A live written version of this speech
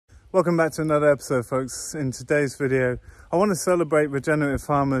Welcome back to another episode, folks. In today's video, I want to celebrate regenerative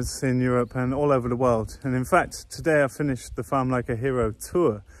farmers in Europe and all over the world. And in fact, today I finished the Farm Like a Hero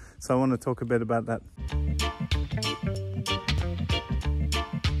tour. So I want to talk a bit about that.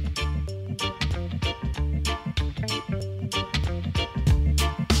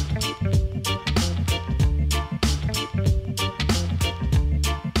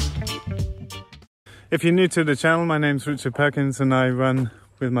 If you're new to the channel, my name's Richard Perkins and I run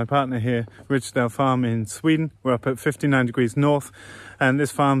with my partner here, Ridgedale Farm in Sweden. We're up at 59 degrees north, and this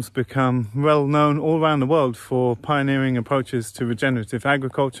farm's become well known all around the world for pioneering approaches to regenerative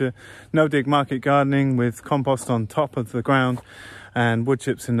agriculture, no-dig market gardening with compost on top of the ground and wood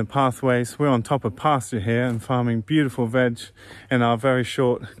chips in the pathways. We're on top of pasture here and farming beautiful veg in our very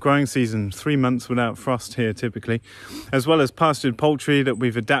short growing season, 3 months without frost here typically, as well as pastured poultry that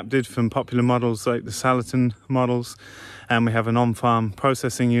we've adapted from popular models like the Salatin models. And we have an on-farm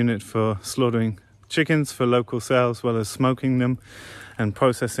processing unit for slaughtering chickens for local sales, as well as smoking them and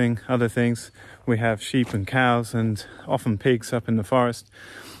processing other things. We have sheep and cows and often pigs up in the forest.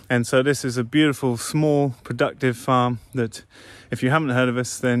 And so this is a beautiful, small, productive farm that if you haven't heard of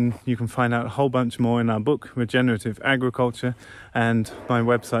us, then you can find out a whole bunch more in our book, Regenerative Agriculture, and my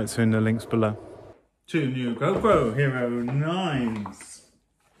websites are in the links below. 2 new GoPro Hero 9s.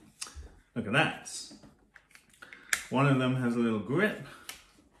 Look at that. One of them has a little grip,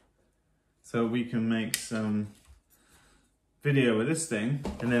 so we can make some video with this thing.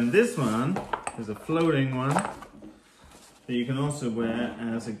 And then this one is a floating one that you can also wear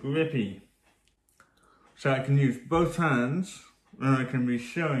as a grippy. So I can use both hands and I can be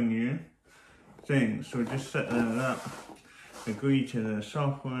showing you things. So just set that up, agree to the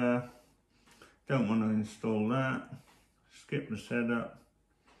software, don't want to install that, skip the setup,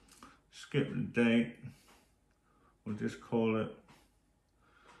 skip the date. We'll just call it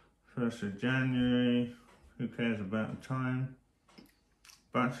 1st of January. Who cares about the time?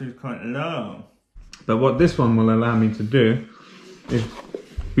 Battery's quite low. But what this one will allow me to do is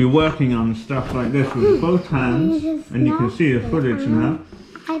be working on stuff like this with both hands, and you can see the footage now.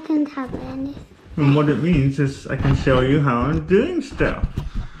 I don't have any. And what it means is I can show you how I'm doing stuff.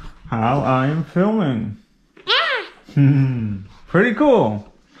 How I am filming. Pretty cool.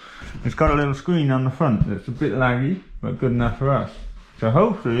 It's got a little screen on the front that's a bit laggy, but good enough for us. So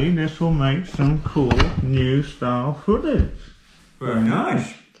hopefully this will make some cool new style footage. Very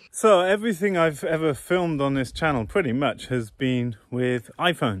nice. So everything I've ever filmed on this channel pretty much has been with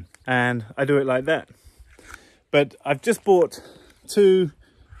iPhone, and I do it like that. But I've just bought 2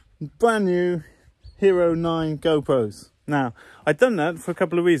 brand new Hero 9 GoPros. Now, I've done that for a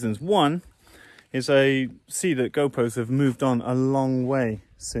couple of reasons. One is I see that GoPros have moved on a long way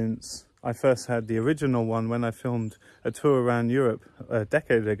since I first had the original one when I filmed a tour around Europe a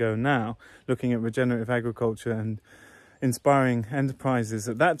decade ago now, looking at regenerative agriculture and inspiring enterprises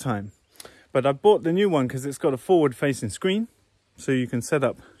at that time. But I bought the new one because it's got a forward-facing screen, so you can set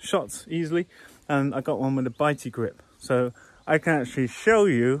up shots easily, and I got one with a bitey grip, so I can actually show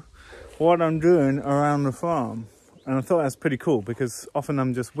you what I'm doing around the farm. And I thought that's pretty cool because often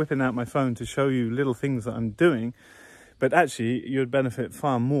I'm just whipping out my phone to show you little things that I'm doing, but actually you'd benefit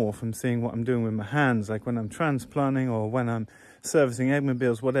far more from seeing what I'm doing with my hands, like when I'm transplanting or when I'm servicing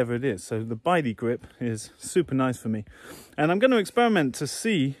eggmobiles, whatever it is. So the bitey grip is super nice for me. And I'm going to experiment to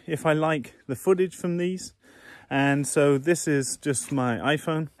see if I like the footage from these. And so this is just my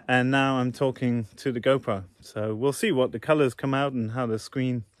iPhone, and now I'm talking to the GoPro. So we'll see what the colors come out and how the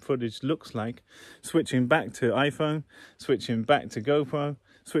screen footage looks like. Switching back to iPhone, switching back to GoPro,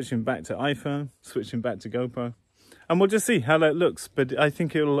 switching back to iPhone, switching back to GoPro. And we'll just see how that looks. But I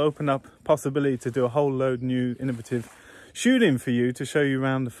think it'll open up possibility to do a whole load new innovative shooting for you to show you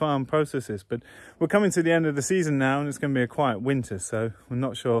around the farm processes. But we're coming to the end of the season now, and it's going to be a quiet winter, so we're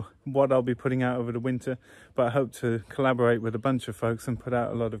not sure what I'll be putting out over the winter, but I hope to collaborate with a bunch of folks and put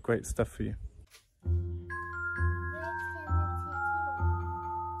out a lot of great stuff for you.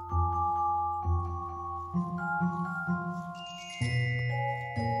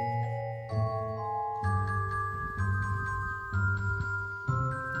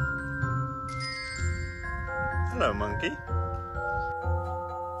 Hello, monkey.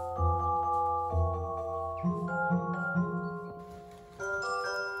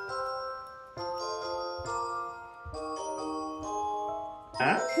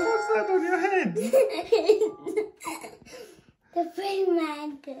 What's that on your head? The praying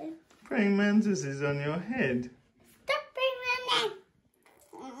mantis. Praying mantis is on your head. The praying mantis.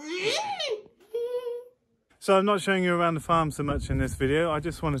 So I'm not showing you around the farm so much in this video. I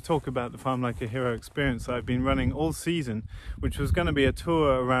just want to talk about the Farm Like a Hero experience I've been running all season, which was going to be a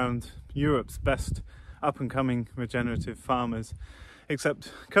tour around Europe's best up-and-coming regenerative farmers,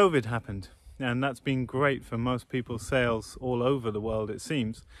 except COVID happened. And that's been great for most people's sales all over the world, it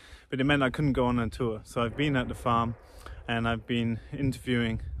seems. But it meant I couldn't go on a tour. So I've been at the farm and I've been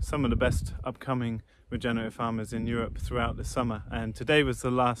interviewing some of the best upcoming regenerative farmers in Europe throughout the summer. And today was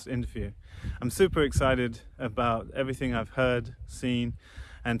the last interview. I'm super excited about everything I've heard, seen,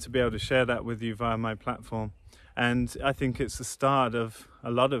 and to be able to share that with you via my platform. And I think it's the start of a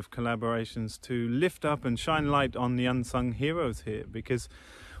lot of collaborations to lift up and shine light on the unsung heroes here, because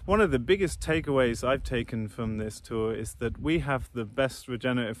one of the biggest takeaways I've taken from this tour is that we have the best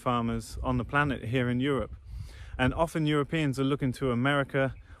regenerative farmers on the planet here in Europe. And often Europeans are looking to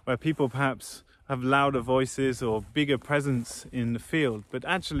America, where people perhaps have louder voices or bigger presence in the field. But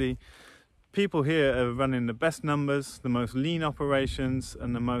actually, people here are running the best numbers, the most lean operations,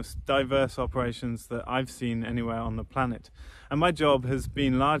 and the most diverse operations that I've seen anywhere on the planet. And my job has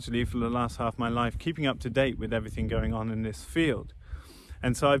been largely, for the last half of my life, keeping up to date with everything going on in this field.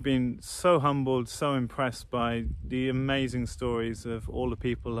 And so I've been so humbled, so impressed by the amazing stories of all the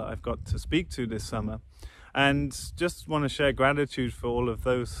people that I've got to speak to this summer. And just want to share gratitude for all of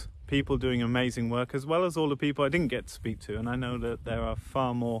those people doing amazing work, as well as all the people I didn't get to speak to. And I know that there are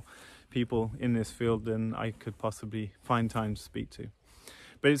far more people in this field than I could possibly find time to speak to.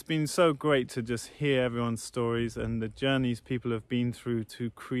 But it's been so great to just hear everyone's stories and the journeys people have been through to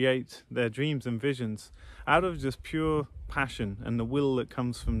create their dreams and visions out of just pure passion and the will that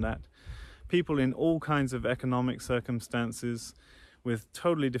comes from that. People in all kinds of economic circumstances, with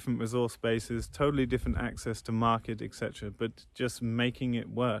totally different resource bases, totally different access to market, etc., but just making it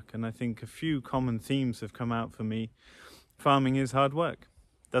work. And I think a few common themes have come out for me. Farming is hard work.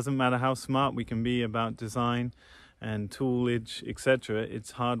 Doesn't matter how smart we can be about design and toolage, etc.,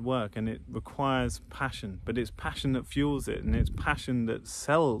 it's hard work and it requires passion. But it's passion that fuels it, and it's passion that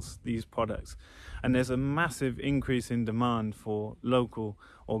sells these products. And there's a massive increase in demand for local,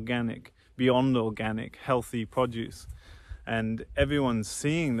 organic, beyond organic, healthy produce. And everyone's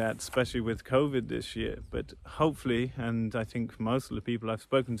seeing that, especially with COVID this year. But hopefully, and I think most of the people I've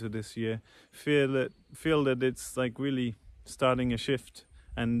spoken to this year feel that it's like really starting a shift,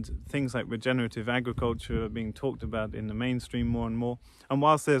 and things like regenerative agriculture are being talked about in the mainstream more and more. And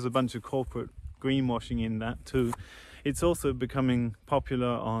whilst there's a bunch of corporate greenwashing in that too, it's also becoming popular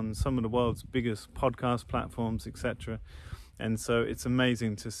on some of the world's biggest podcast platforms, etc. And so it's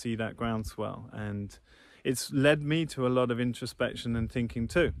amazing to see that groundswell, and it's led me to a lot of introspection and thinking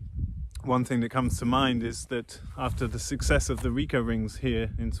too. One thing that comes to mind is that after the success of the Rico rings here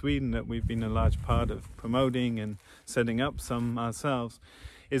in Sweden, that we've been a large part of promoting and setting up some ourselves,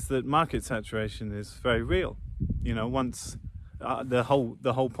 is that market saturation is very real. You know, once the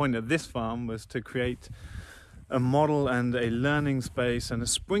whole point of this farm was to create a model and a learning space and a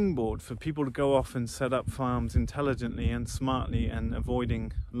springboard for people to go off and set up farms intelligently and smartly and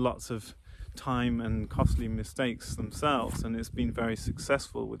avoiding lots of time and costly mistakes themselves, and it's been very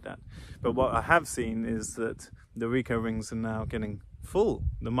successful with that. But what I have seen is that the Rico rings are now getting full.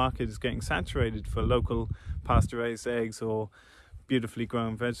 The market is getting saturated for local pasture-raised eggs or beautifully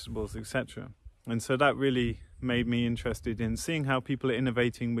grown vegetables, etc. And so that really made me interested in seeing how people are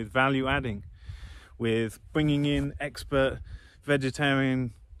innovating with value adding, with bringing in expert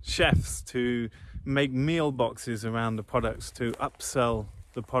vegetarian chefs to make meal boxes around the products, to upsell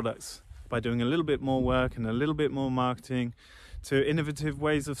the products by doing a little bit more work and a little bit more marketing, to innovative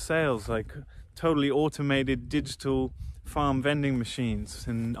ways of sales, like totally automated digital farm vending machines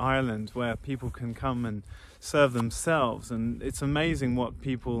in Ireland where people can come and serve themselves. And it's amazing what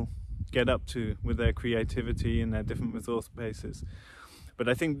people get up to with their creativity and their different resource bases. But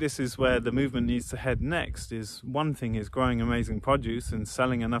I think this is where the movement needs to head next. Is one thing is growing amazing produce and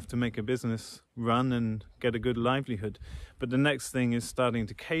selling enough to make a business run and get a good livelihood. But the next thing is starting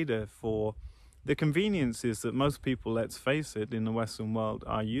to cater for the conveniences that most people, let's face it, in the Western world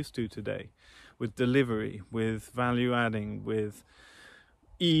are used to today, with delivery, with value adding, with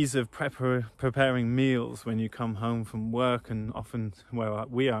ease of preparing meals when you come home from work. And often where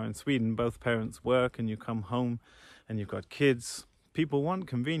we are in Sweden, both parents work and you come home and you've got kids. People want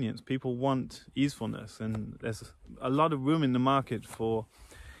convenience, people want easefulness, and there's a lot of room in the market for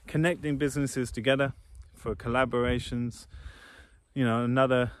connecting businesses together, for collaborations. You know,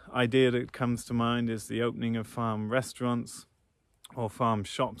 another idea that comes to mind is the opening of farm restaurants, or farm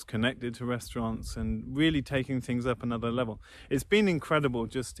shops connected to restaurants, and really taking things up another level. It's been incredible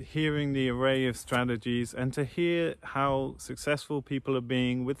just hearing the array of strategies and to hear how successful people are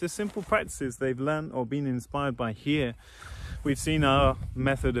being with the simple practices they've learned or been inspired by here. We've seen our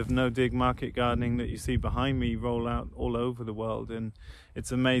method of no-dig market gardening that you see behind me roll out all over the world, and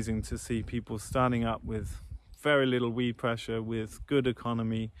it's amazing to see people starting up with very little weed pressure, with good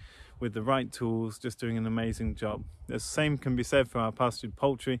economy, with the right tools, just doing an amazing job. The same can be said for our pastured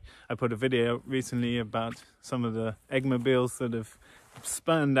poultry. I put a video recently about some of the eggmobiles that have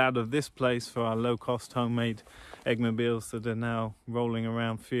spurned out of this place for our low-cost homemade eggmobiles that are now rolling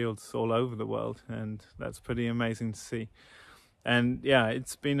around fields all over the world, and that's pretty amazing to see. And yeah,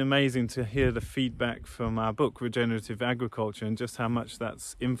 it's been amazing to hear the feedback from our book, Regenerative Agriculture, and just how much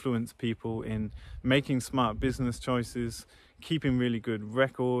that's influenced people in making smart business choices, keeping really good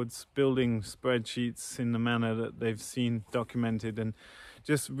records, building spreadsheets in the manner that they've seen documented, and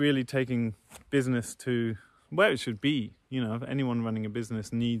just really taking business to where it should be. You know, anyone running a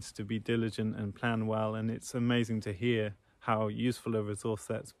business needs to be diligent and plan well, and it's amazing to hear how useful a resource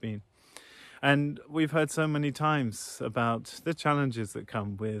that's been. And we've heard so many times about the challenges that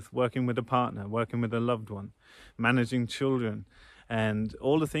come with working with a partner, working with a loved one, managing children, and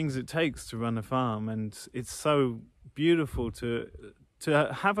all the things it takes to run a farm. And it's so beautiful to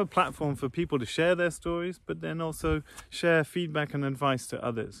have a platform for people to share their stories, but then also share feedback and advice to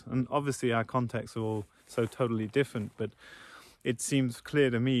others. And obviously our contexts are all so totally different, but it seems clear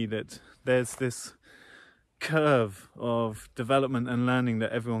to me that there's this curve of development and learning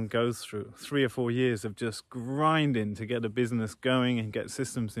that everyone goes through. 3 or 4 years of just grinding to get a business going and get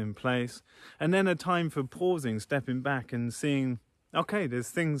systems in place, and then a time for pausing, stepping back and seeing, okay, there's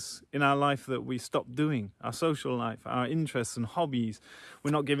things in our life that we stopped doing, our social life, our interests and hobbies.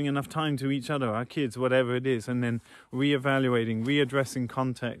 We're not giving enough time to each other, our kids, whatever it is, and then reevaluating, readdressing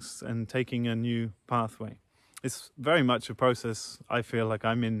contexts and taking a new pathway. It's very much a process I feel like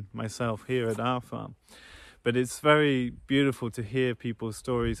I'm in myself here at our farm. But it's very beautiful to hear people's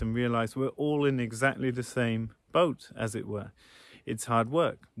stories and realize we're all in exactly the same boat, as it were. It's hard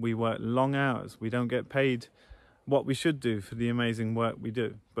work. We work long hours. We don't get paid what we should do for the amazing work we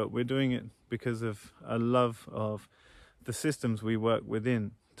do. But we're doing it because of a love of the systems we work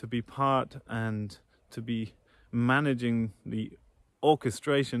within. To be part and to be managing the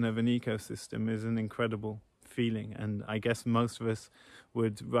orchestration of an ecosystem is an incredible feeling, and I guess most of us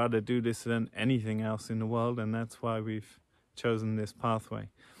would rather do this than anything else in the world, and that's why we've chosen this pathway.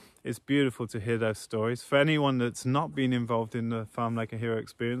 It's beautiful to hear those stories. For anyone that's not been involved in the Farm Like a Hero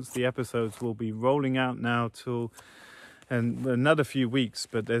experience, the episodes will be rolling out now till another few weeks,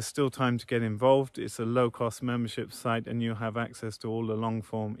 but there's still time to get involved. It's a low-cost membership site, and you'll have access to all the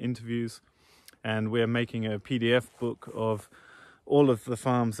long-form interviews, and we're making a PDF book of all of the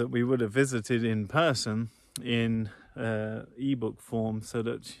farms that we would have visited in person in ebook form, so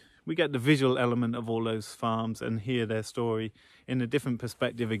that we get the visual element of all those farms and hear their story in a different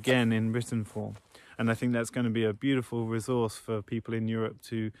perspective again in written form. And I think that's going to be a beautiful resource for people in Europe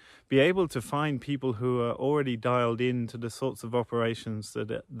to be able to find people who are already dialed into the sorts of operations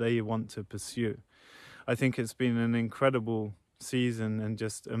that they want to pursue. I think it's been an incredible season and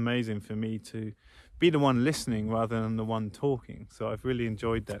just amazing for me to be the one listening rather than the one talking. So I've really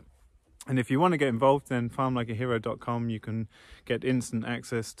enjoyed that. And if you want to get involved, then farmlikeahero.com, you can get instant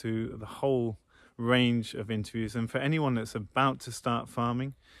access to the whole range of interviews. And for anyone that's about to start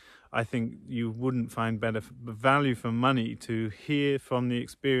farming, I think you wouldn't find better value for money to hear from the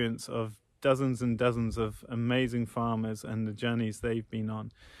experience of dozens and dozens of amazing farmers and the journeys they've been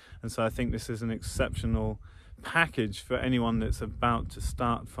on. And so I think this is an exceptional package for anyone that's about to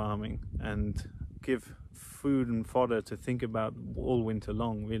start farming and give food and fodder to think about all winter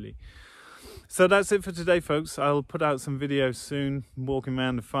long, really. So that's it for today, folks. I'll put out some videos soon, walking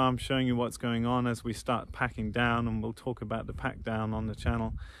around the farm, showing you what's going on as we start packing down, and we'll talk about the pack down on the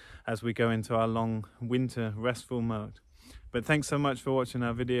channel as we go into our long winter restful mode. But thanks so much for watching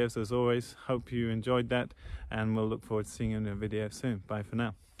our videos as always. Hope you enjoyed that, and we'll look forward to seeing you in a video soon. Bye for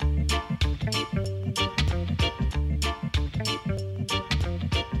now.